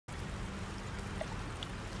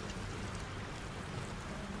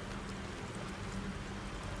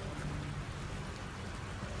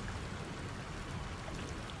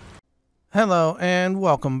Hello and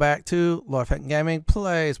welcome back to Fenton Gaming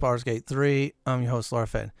Plays Baldur's Gate 3. I'm your host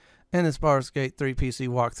Fenton. In this Baldur's Gate 3 PC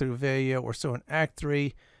walkthrough video, we're still in Act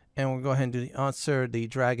 3, and we'll go ahead and do the Ansur the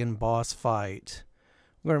Dragon boss fight.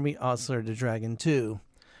 We're going to meet Ansur the Dragon 2.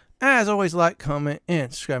 As always, like, comment,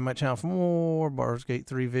 and subscribe to my channel for more Baldur's Gate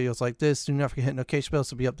 3 videos like this. Do not forget to hit notification bells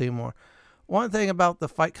to be updated more. One thing about the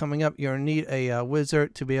fight coming up, you're going to need a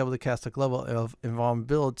wizard to be able to cast a Globe of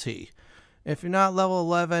Invulnerability. If you're not level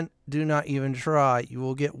 11, do not even try. You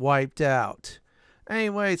will get wiped out.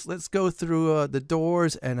 Anyways, let's go through the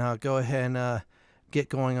doors and go ahead and get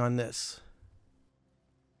going on this.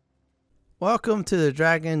 Welcome to the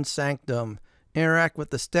Dragon Sanctum. Interact with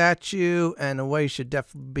the statue and the way should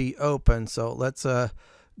definitely be open. So let's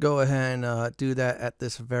go ahead and do that at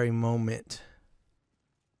this very moment.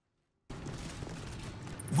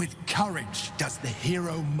 With courage does the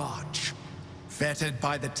hero march. Fettered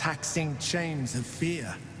by the taxing chains of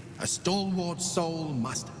fear, a stalwart soul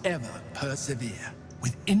must ever persevere.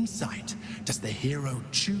 With insight does the hero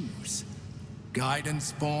choose.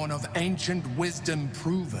 Guidance born of ancient wisdom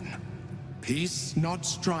proven. Peace, not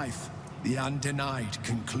strife, the undenied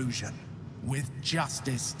conclusion. With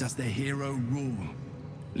justice does the hero rule.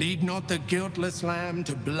 Lead not the guiltless lamb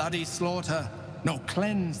to bloody slaughter, nor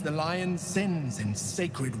cleanse the lion's sins in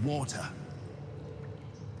sacred water.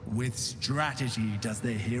 With strategy does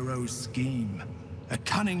the hero scheme. A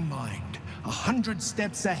cunning mind, 100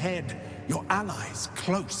 steps ahead. Your allies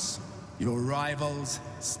close, your rivals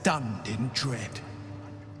stunned in dread.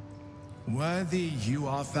 Worthy you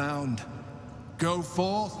are found. Go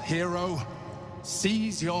forth, hero.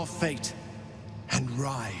 Seize your fate and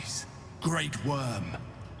rise, great worm,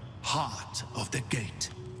 heart of the gate.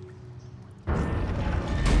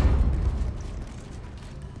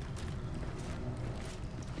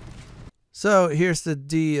 So here's the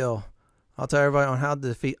deal. I'll tell everybody on how to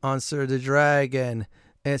defeat Ansur the Dragon.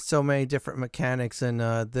 It's so many different mechanics in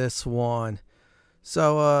this one.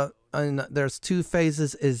 So and there's two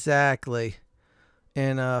phases exactly.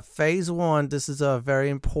 In phase 1, this is very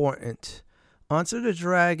important. Ansur the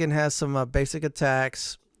Dragon has some basic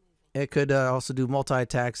attacks. It could also do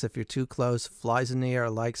multi-attacks if you're too close. Flies in the air,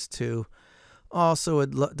 likes to. Also,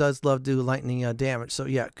 it does love to do lightning damage. So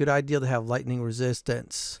yeah, good idea to have lightning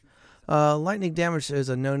resistance. Lightning damage is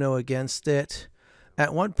a no-no against it.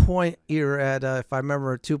 At one point, you're at, if I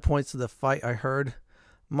remember, 2 points of the fight I heard,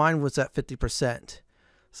 mine was at 50%.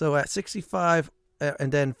 So at 65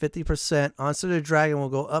 and then 50%, Ansur the Dragon will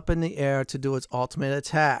go up in the air to do its ultimate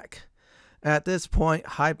attack. At this point,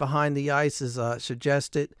 hide behind the ice is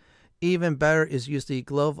suggested. Even better is use the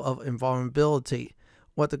Globe of Invulnerability.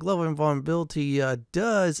 What the Globe of Invulnerability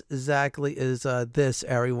does exactly is this,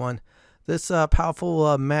 everyone. This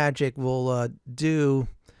powerful magic will do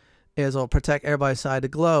is it'll protect everybody inside the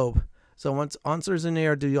globe. So once Ansur's in the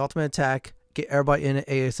air, do the ultimate attack, get everybody in it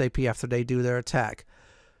ASAP after they do their attack.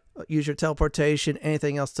 Use your teleportation,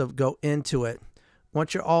 anything else to go into it.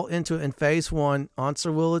 Once you're all into it in phase 1,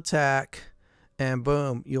 Ansur will attack, and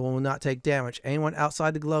boom, you will not take damage. Anyone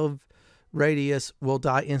outside the globe radius will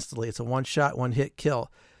die instantly. It's a one-shot, one-hit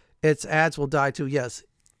kill. Its adds will die too, yes.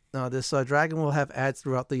 This dragon will have adds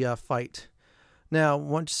throughout the fight. Now,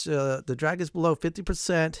 once the dragon is below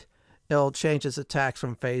 50%, it'll change its attacks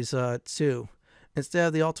from phase 2. Instead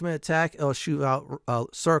of the ultimate attack, it'll shoot out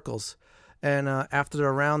circles. And after the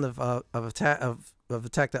round of attack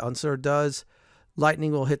that Ansur does,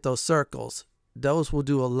 lightning will hit those circles. Those will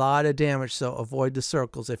do a lot of damage, so avoid the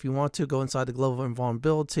circles. If you want to, go inside the Globe of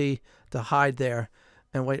Invulnerability to hide there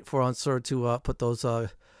and wait for Ansur to put those, I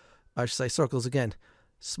should say, circles again.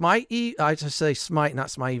 Smite, I should say Smite,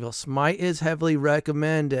 not Smite Evil. Smite is heavily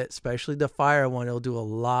recommended, especially the fire one. It'll do a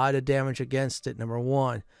lot of damage against it, number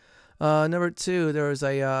 1. Number 2, there is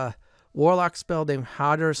a warlock spell named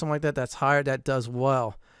Howder or something like that that's higher that does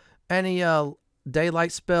well. Any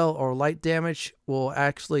daylight spell or light damage will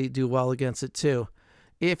actually do well against it too.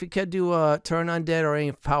 If you could do turn undead or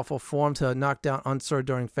any powerful form to knock down Ansur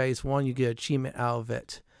during phase 1, you get achievement out of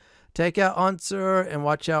it. Take out Ansur and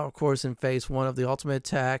watch out, of course, in phase 1 of the ultimate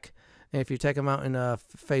attack. And if you take him out in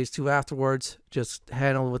phase 2 afterwards, just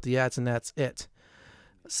handle it with the adds and that's it.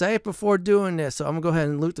 Save before doing this, so I'm going to go ahead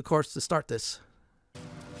and loot the corpse to start this.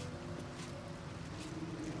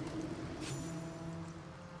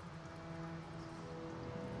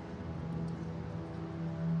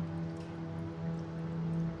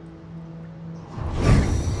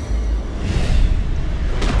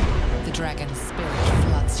 The dragon's spirit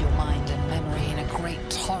floods your mind and memory in a great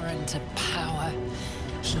torrent of power.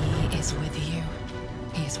 He is with you.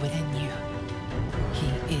 He is within you.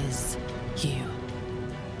 He is you.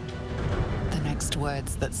 next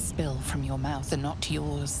words that spill from your mouth are not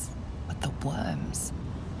yours, but the worm's.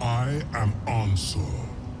 I am Ansur,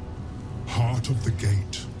 heart of the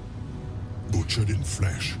gate, butchered in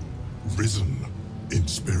flesh, risen in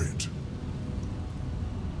spirit.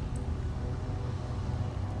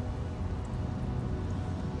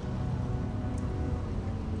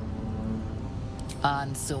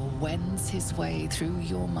 Ansur wends his way through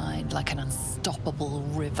your mind like an unstoppable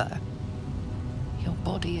river. Your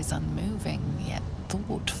body is unmoving, yet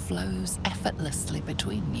thought flows effortlessly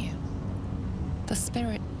between you. The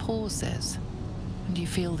spirit pauses, and you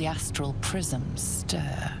feel the astral prism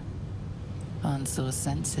stir. Ansur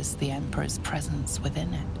senses the Emperor's presence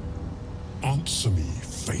within it. Answer me,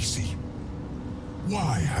 Facey.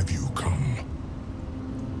 Why have you come?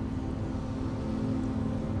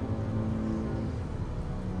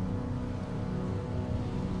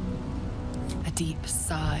 A deep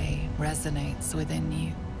sigh resonates within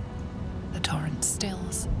you. The torrent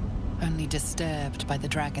stills, only disturbed by the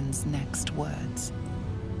dragon's next words.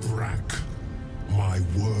 Brack, my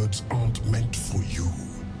words aren't meant for you.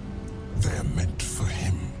 They're meant for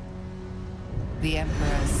him. The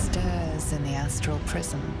Emperor stirs in the astral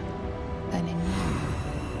prism, then in you.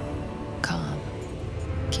 Calm,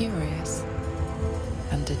 curious,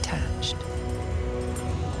 and detached.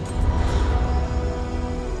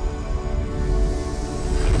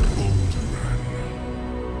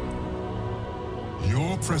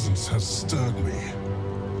 Your presence has stirred me,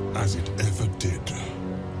 as it ever did.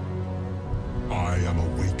 I am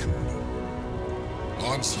awakened.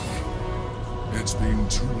 Answer. It's been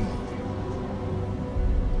too long.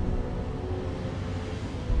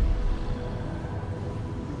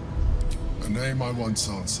 A name I once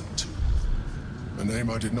answered to. A name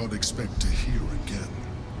I did not expect to hear again.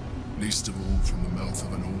 Least of all from the mouth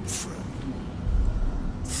of an old friend.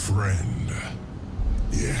 Friend.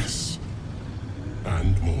 Yes.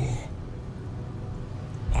 And more.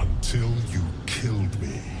 Until you killed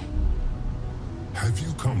me. Have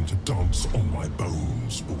you come to dance on my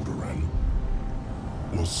bones, Baldur?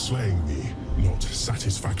 Was slaying me not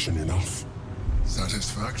satisfaction enough?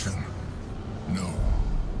 Satisfaction? No.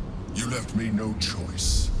 You left me no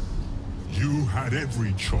choice. You had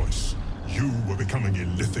every choice. You were becoming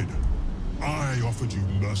illithid. I offered you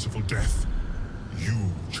merciful death. You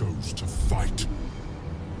chose to fight.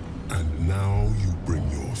 And now you bring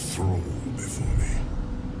your thrall before me.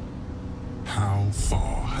 How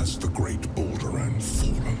far has the great Baldur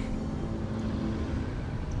fallen?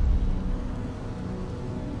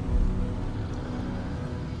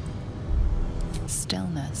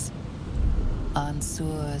 Stillness.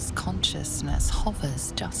 Ansur's consciousness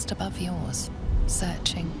hovers just above yours,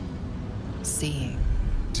 searching, seeing.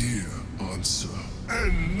 Dear Ansur.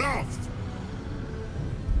 Enough!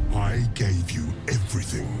 I gave you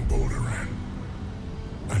everything, Baldur,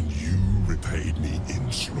 and you repaid me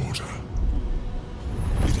in slaughter.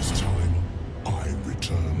 It is time I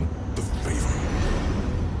return the favor.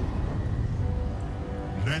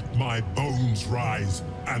 Let my bones rise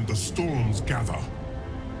and the storms gather.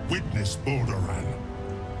 Witness, Baldur.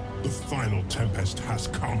 The final tempest has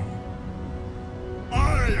come.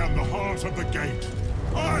 I am the heart of the gate.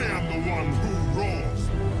 I am the one who roars.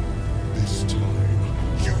 This time,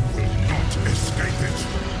 you will not escape it.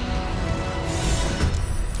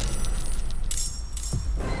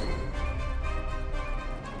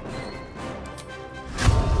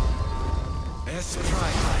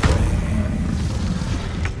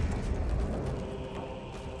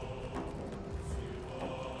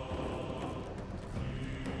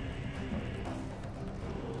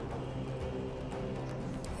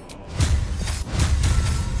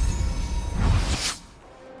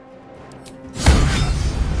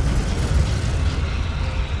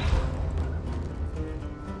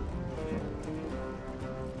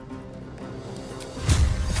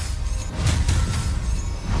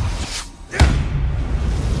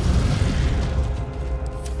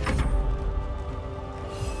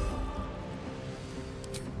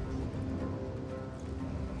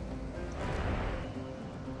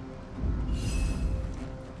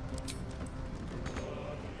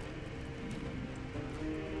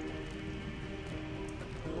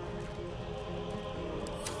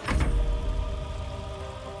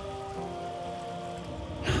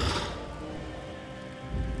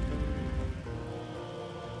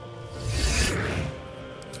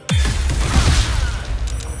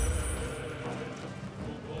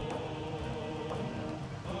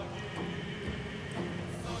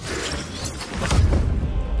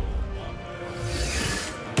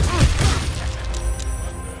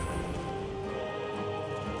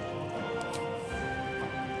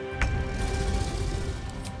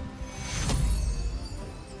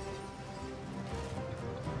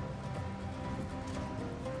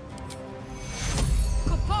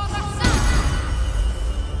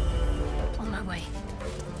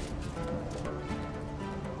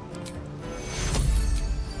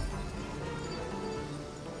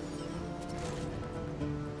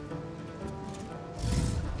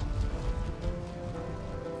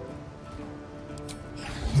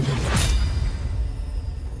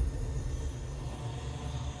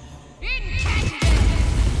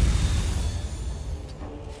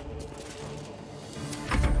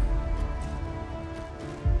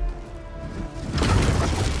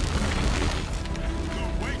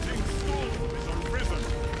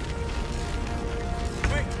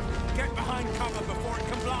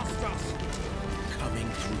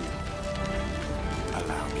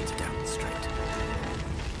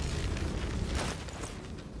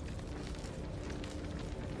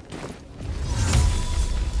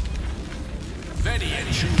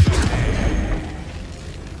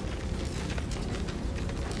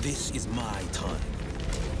 This is my time.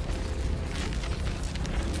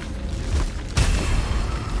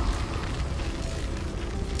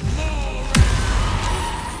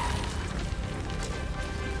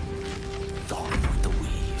 Gone with the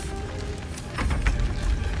weave.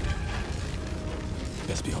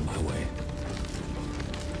 Best be on my way.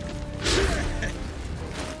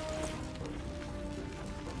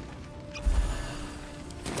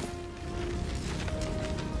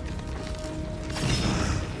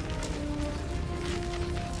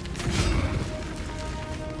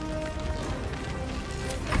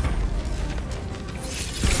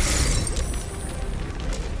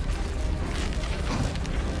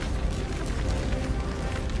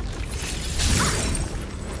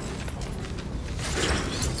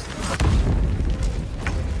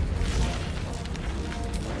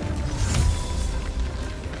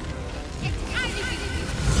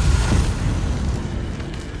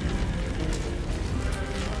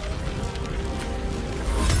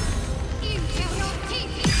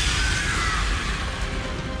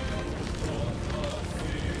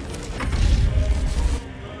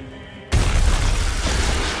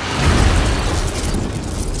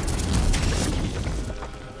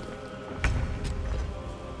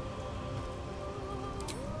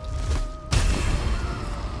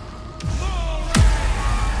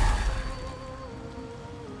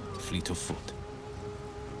 Fleet of foot.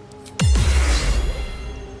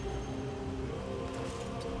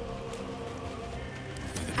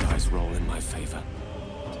 May the dice roll in my favor.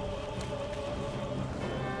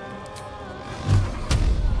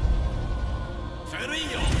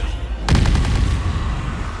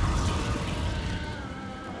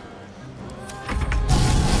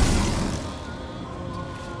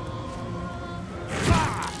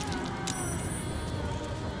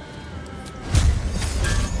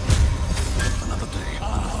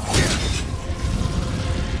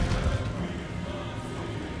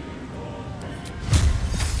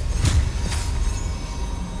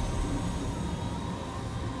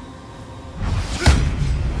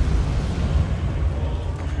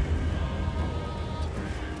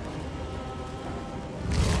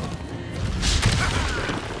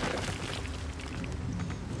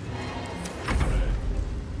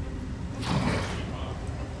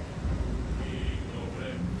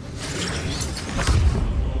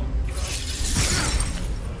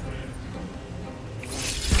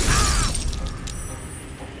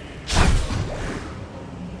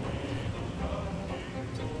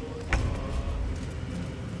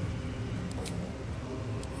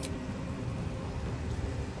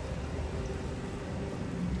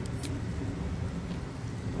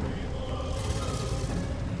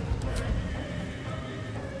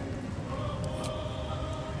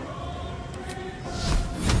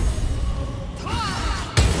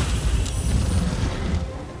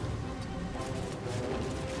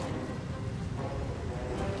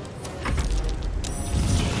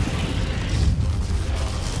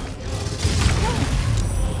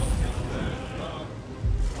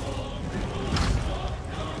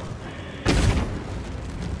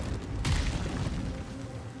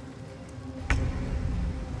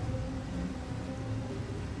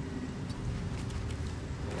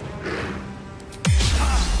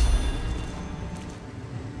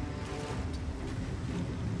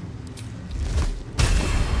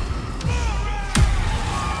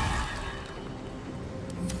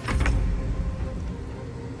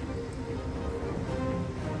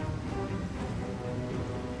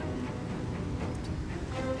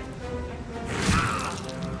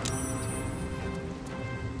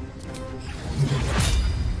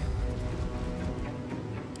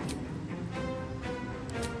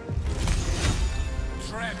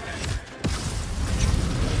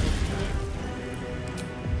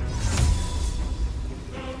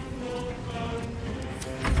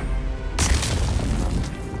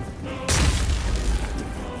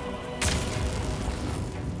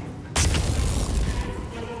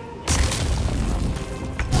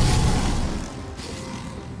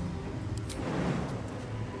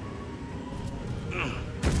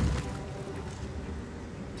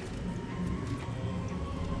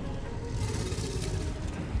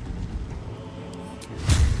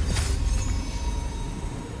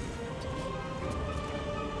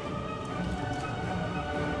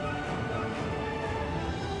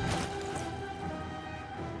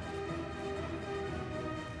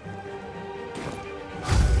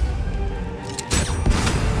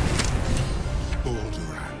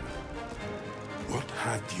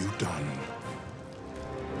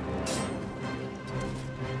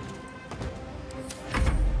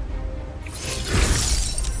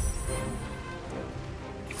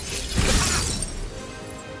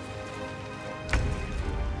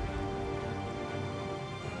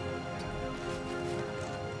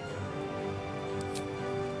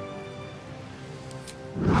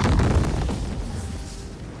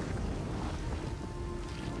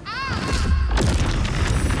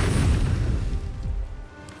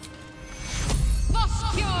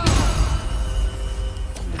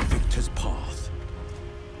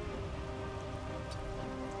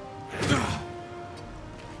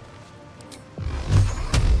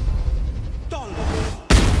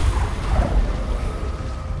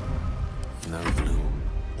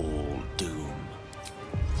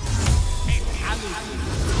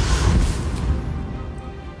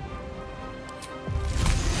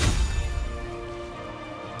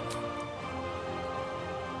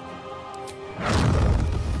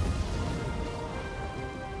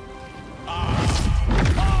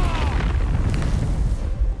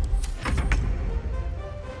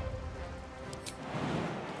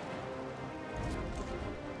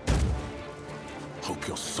 Hope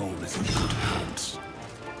your soul is in good hands.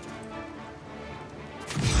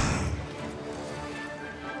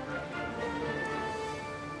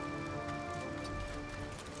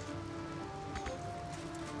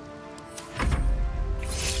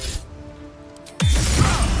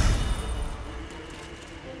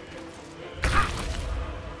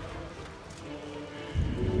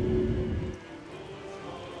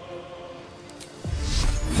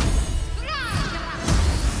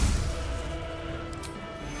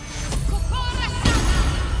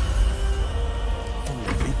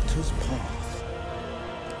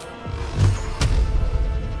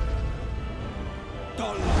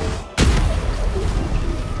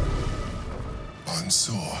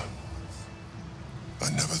 Ansur. I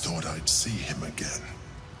never thought I'd see him again.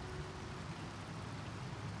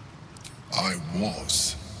 I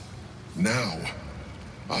was. Now,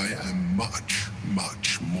 I am much,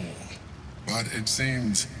 much more. But it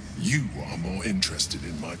seems you are more interested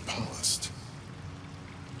in my past.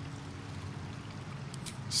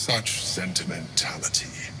 Such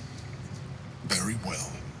sentimentality. Very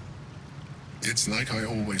well. It's like I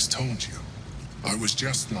always told you. I was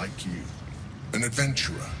just like you. An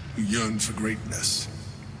adventurer who yearned for greatness.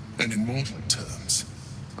 And in mortal terms,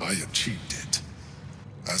 I achieved it.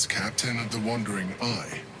 As captain of the Wandering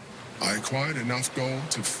Eye, I acquired enough gold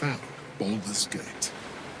to found Baldur's Gate.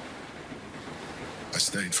 I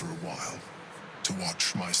stayed for a while to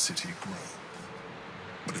watch my city grow.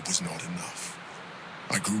 But it was not enough.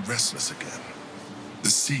 I grew restless again. The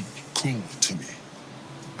sea called to me,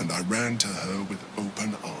 and I ran to her with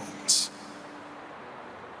open arms.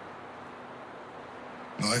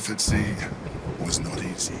 Life at sea was not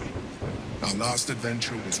easy. Our last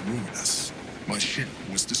adventure was ruinous. My ship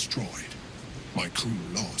was destroyed. My crew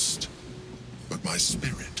lost. But my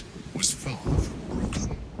spirit was far from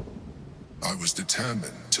broken. I was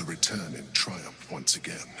determined to return in triumph once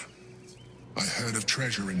again. I heard of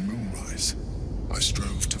treasure in Moonrise. I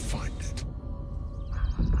strove to find it.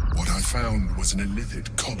 What I found was an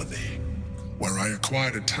illithid colony, where I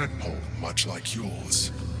acquired a tadpole much like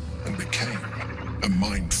yours, and became a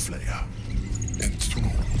mind flayer,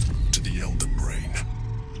 enthralled to the Elder Brain.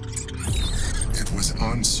 It was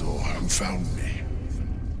Ansur who found me.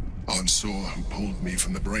 Ansur who pulled me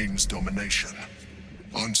from the Brain's domination.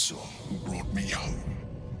 Ansur who brought me home.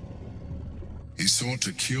 He sought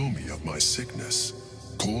to cure me of my sickness,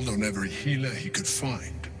 called on every healer he could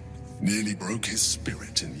find, nearly broke his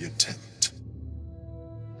spirit in the attempt.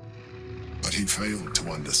 But he failed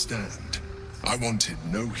to understand. I wanted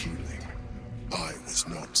no healing. I was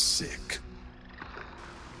not sick.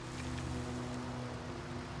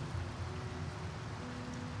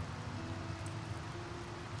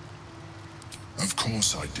 Of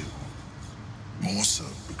course I do. More so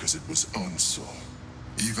because it was Ansur.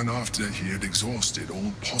 Even after he had exhausted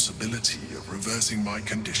all possibility of reversing my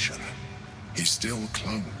condition, he still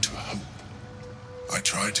clung to hope. I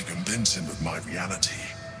tried to convince him of my reality.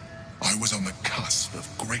 I was on the cusp of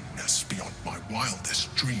greatness beyond my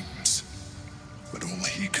wildest dreams. But all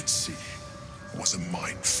he could see was a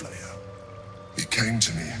mind flayer. He came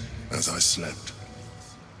to me as I slept,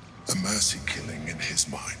 a mercy killing in his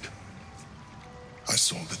mind. I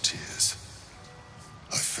saw the tears.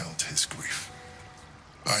 I felt his grief.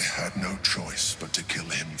 I had no choice but to kill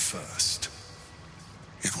him first.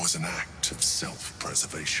 It was an act of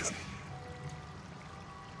self-preservation.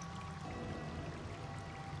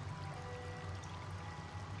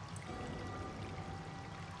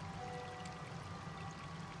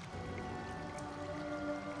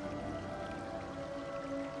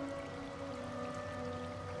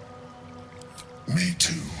 Me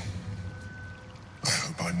too. I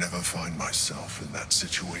hope I never find myself in that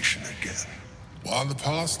situation again. While the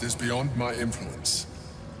past is beyond my influence,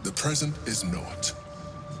 the present is not.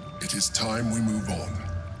 It is time we move on.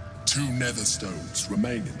 2 nether stones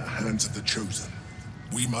remain in the hands of the Chosen.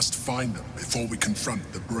 We must find them before we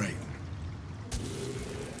confront the Brain.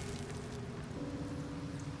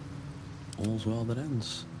 All's well that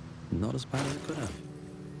ends. Not as bad as it could have.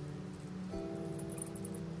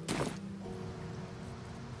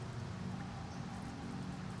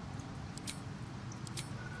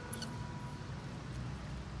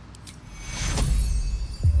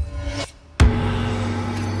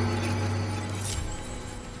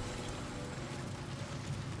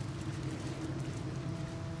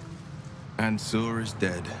 Ansur is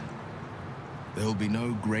dead. There will be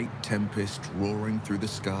no great tempest roaring through the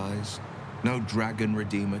skies, No dragon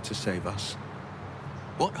redeemer to save us.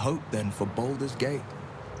 What hope then for Baldur's Gate?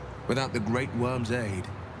 Without the Great Worm's aid,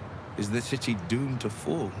 is the city doomed to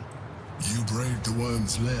fall? You braved the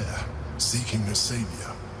worm's lair, seeking a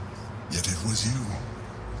savior. Yet it was you,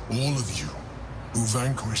 all of you, who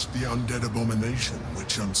vanquished the undead abomination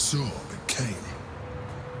which Ansur became.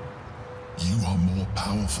 You are more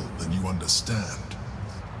powerful than you understand.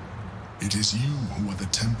 It is you who are the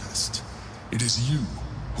Tempest. It is you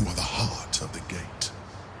who are the heart of the gate.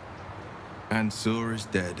 Ansur is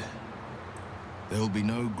dead. There will be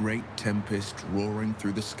no great tempest roaring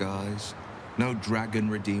through the skies, no dragon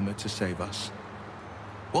redeemer to save us.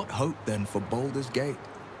 What hope then for Baldur's Gate?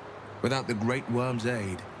 Without the Great Worm's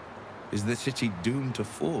aid, is the city doomed to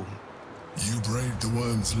fall? You braved the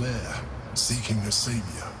worm's lair, seeking a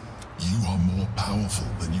savior. You are more powerful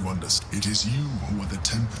than you understand. It is you who are the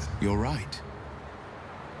Tempest. You're right.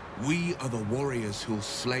 We are the warriors who'll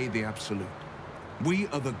slay the Absolute. We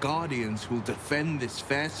are the guardians who'll defend this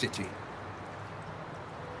fair city.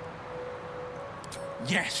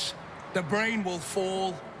 Yes, the brain will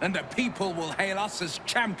fall, and the people will hail us as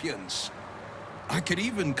champions. I could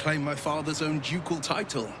even claim my father's own ducal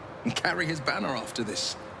title and carry his banner after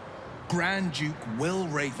this. Grand Duke Wyll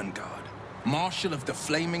Ravengard, Marshal of the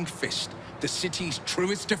Flaming Fist, the city's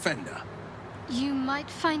truest defender. You might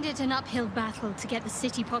find it an uphill battle to get the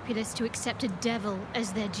city populace to accept a devil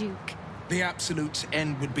as their duke. The Absolute's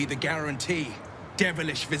end would be the guarantee.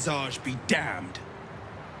 Devilish visage be damned.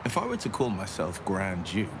 If I were to call myself Grand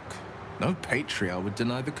Duke, no patriarch would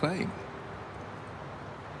deny the claim.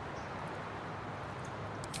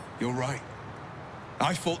 You're right.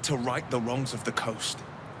 I fought to right the wrongs of the coast,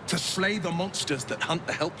 to slay the monsters that hunt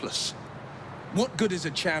the helpless. What good is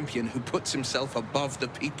a champion who puts himself above the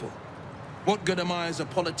people? What good am I as a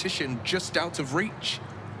politician just out of reach?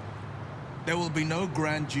 There will be no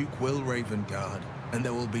Grand Duke Wyll Ravengard, and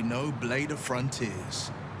there will be no Blade of Frontiers.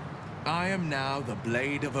 I am now the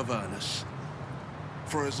Blade of Avernus.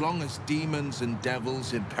 For as long as demons and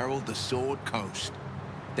devils imperil the Sword Coast,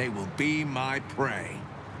 they will be my prey.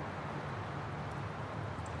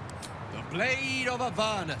 The Blade of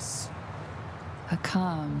Avernus. A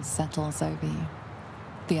calm settles over you.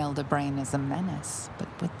 The Elder Brain is a menace, but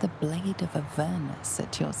with the Blade of Avernus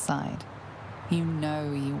at your side, you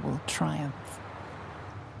know you will triumph.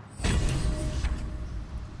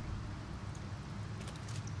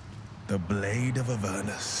 The Blade of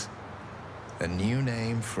Avernus. A new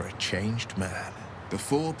name for a changed man. The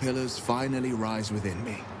four pillars finally rise within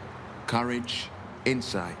me. Courage,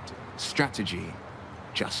 insight, strategy,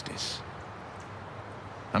 justice.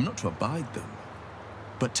 I'm not to abide them,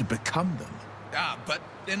 but to become them. But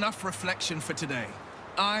enough reflection for today.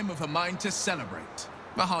 I'm of a mind to celebrate.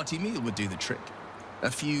 A hearty meal would do the trick.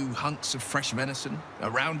 A few hunks of fresh venison, a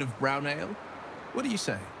round of brown ale. What do you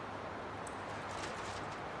say?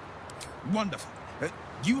 Wonderful.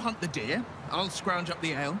 You hunt the deer, I'll scrounge up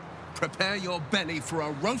the ale. Prepare your belly for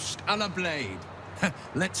a roast a la Blade.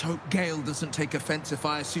 Let's hope Gale doesn't take offense if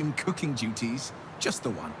I assume cooking duties, just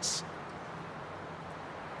the once.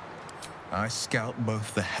 I scout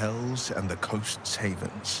both the hells and the coast's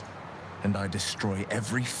havens, and I destroy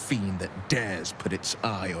every fiend that dares put its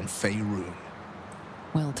eye on Faerun.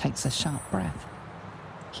 Wyll takes a sharp breath.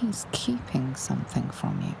 He's keeping something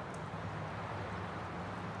from you.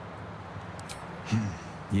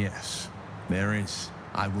 Yes, there is.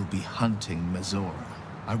 I will be hunting Mazora.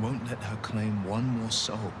 I won't let her claim one more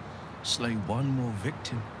soul, slay one more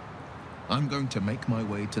victim. I'm going to make my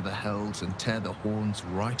way to the hells and tear the horns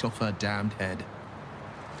right off her damned head.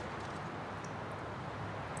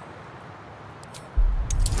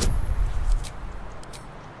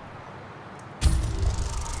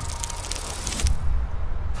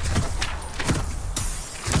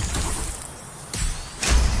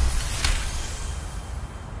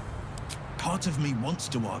 Part of me wants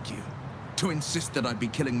to argue, to insist that I'd be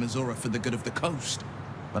killing Mazora for the good of the coast,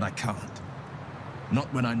 but I can't.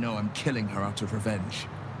 Not when I know I'm killing her out of revenge.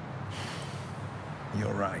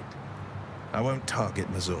 You're right. I won't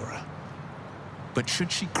target Mazora. But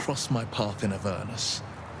should she cross my path in Avernus,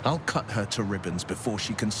 I'll cut her to ribbons before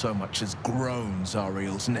she can so much as groan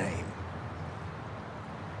Zariel's name.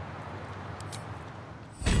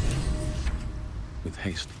 With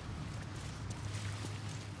haste.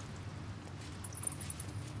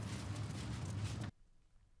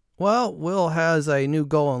 Well, Wyll has a new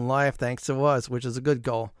goal in life thanks to us, which is a good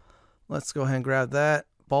goal. Let's go ahead and grab that.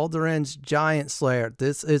 Baldur's Giant Slayer.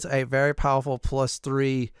 This is a very powerful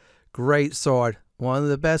 +3 great sword. One of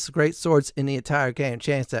the best great swords in the entire game.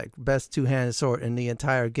 Chance that best two-handed sword in the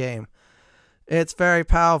entire game. It's very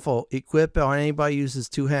powerful. Equip it on anybody who uses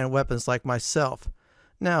two-handed weapons like myself.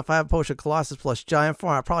 Now, if I have Potion Colossus plus Giant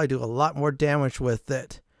Form, I'll probably do a lot more damage with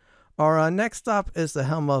it. Our next stop is the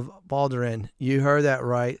Helm of Baldur. You heard that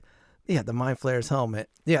right. Yeah, the Mind Flayer's helmet.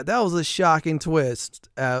 Yeah, that was a shocking twist.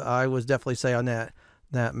 I would definitely say on that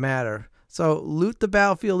matter. So loot the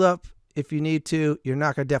battlefield up if you need to. You're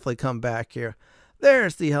not going to definitely come back here.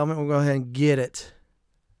 There's the helmet. We'll go ahead and get it.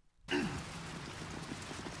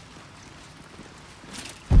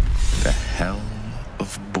 The Helm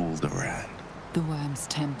of Baldur. The worm's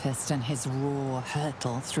tempest and his roar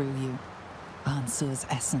hurtle through you. Ansur's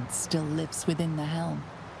essence still lives within the helm,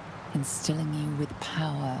 instilling you with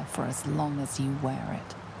power for as long as you wear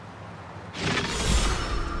it.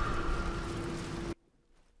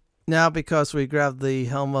 Now, because we grabbed the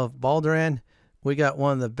Helm of Baldur, we got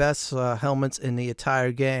one of the best helmets in the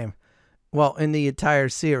entire game. Well, in the entire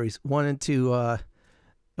series. 1 and 2, it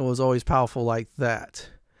was always powerful like that.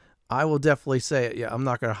 I will definitely say it. Yeah, I'm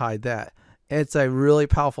not going to hide that. It's a really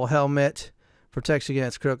powerful helmet. Protects you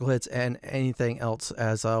against critical hits and anything else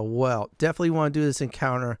as well. Definitely want to do this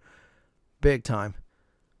encounter big time.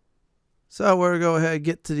 So we're going to go ahead and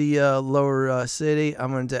get to the lower city.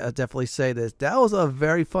 I'm going to definitely say this. That was a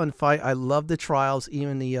very fun fight. I love the trials.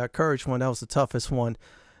 Even the courage one, that was the toughest one.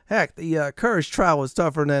 Heck, the courage trial was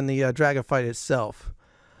tougher than the dragon fight itself.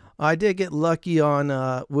 I did get lucky on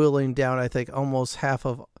whittling down, I think, almost half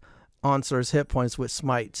of Ansur's hit points with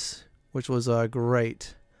smites, which was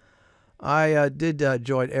great. I did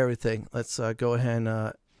enjoy everything. Let's go ahead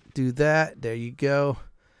and do that. There you go.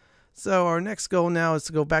 So our next goal now is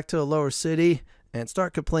to go back to the lower city and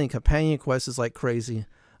start completing companion quests like crazy.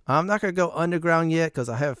 I'm not going to go underground yet because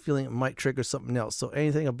I have a feeling it might trigger something else. So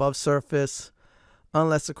anything above surface,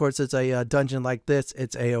 unless of course it's a dungeon like this,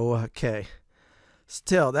 it's A-OK.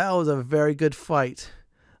 Still, that was a very good fight.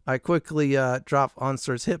 I quickly dropped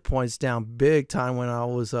Ansur's hit points down big time when I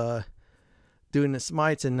was doing the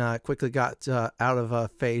smites and quickly got out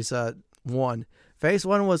of phase 1. Phase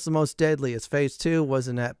 1 was the most deadliest. Phase 2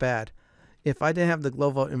 wasn't that bad. If I didn't have the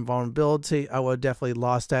Globe of Invulnerability, I would have definitely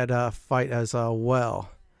lost that fight as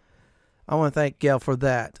well. I want to thank Gale for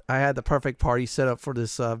that. I had the perfect party set up for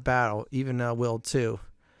this battle, even Wyll too.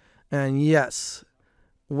 And yes,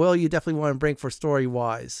 Wyll you definitely want to bring for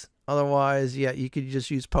story-wise. Otherwise, yeah, you could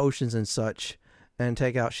just use potions and such and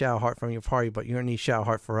take out Shadowheart from your party, but you're going to need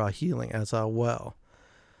Shadowheart for healing as well.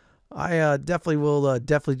 I definitely will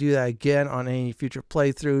definitely do that again on any future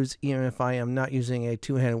playthroughs, even if I am not using a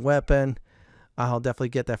two-handed weapon. I'll definitely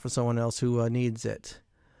get that for someone else who needs it.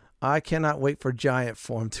 I cannot wait for giant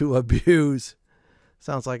form to abuse.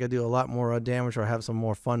 Sounds like I do a lot more damage or have some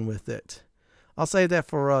more fun with it. I'll save that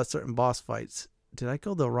for certain boss fights. Did I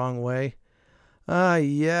go the wrong way?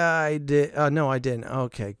 Yeah, I did. No, I didn't.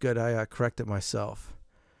 Okay, good. I corrected myself.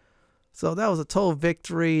 So that was a total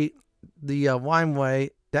victory. The Wine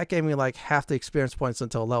Way, that gave me like half the experience points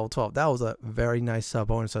until level 12. That was a very nice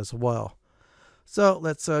bonus as well. So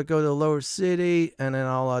let's go to the lower city, and then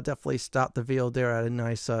I'll definitely stop the video there at a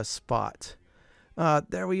nice spot.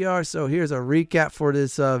 There we are. So here's a recap for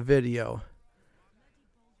this video.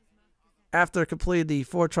 After completing the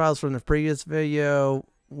 4 trials from the previous video,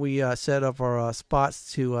 we set up our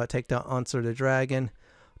spots to take down Ansur the Dragon.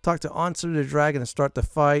 Talked to Ansur the Dragon to start the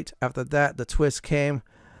fight. After that, the twist came.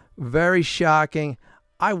 Very shocking.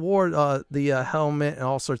 I wore the helmet and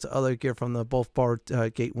all sorts of other gear from the both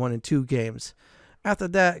Baldur's Gate 1 and 2 games. After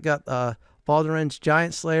that, got Baldur's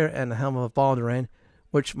Giant Slayer and the Helm of Baldur,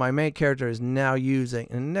 which my main character is now using.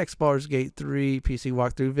 In the next Baldur's Gate 3 PC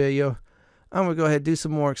walkthrough video, I'm going to go ahead and do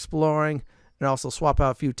some more exploring and also swap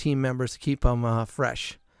out a few team members to keep them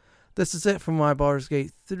fresh. This is it for my Baldur's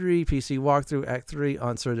Gate 3 PC walkthrough Act 3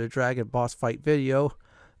 Ansur the Dragon boss fight video.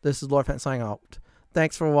 This is Lord Fenton signing out.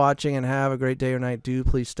 Thanks for watching and have a great day or night. Do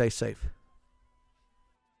please stay safe.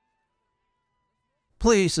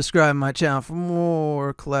 Please subscribe to my channel for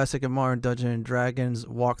more classic and modern Dungeons & Dragons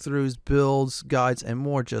walkthroughs, builds, guides, and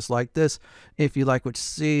more just like this. If you like what you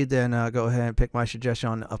see, then go ahead and pick my suggestion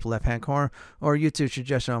on the upper left-hand corner or YouTube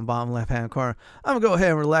suggestion on the bottom left-hand corner. I'm going to go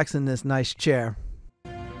ahead and relax in this nice chair.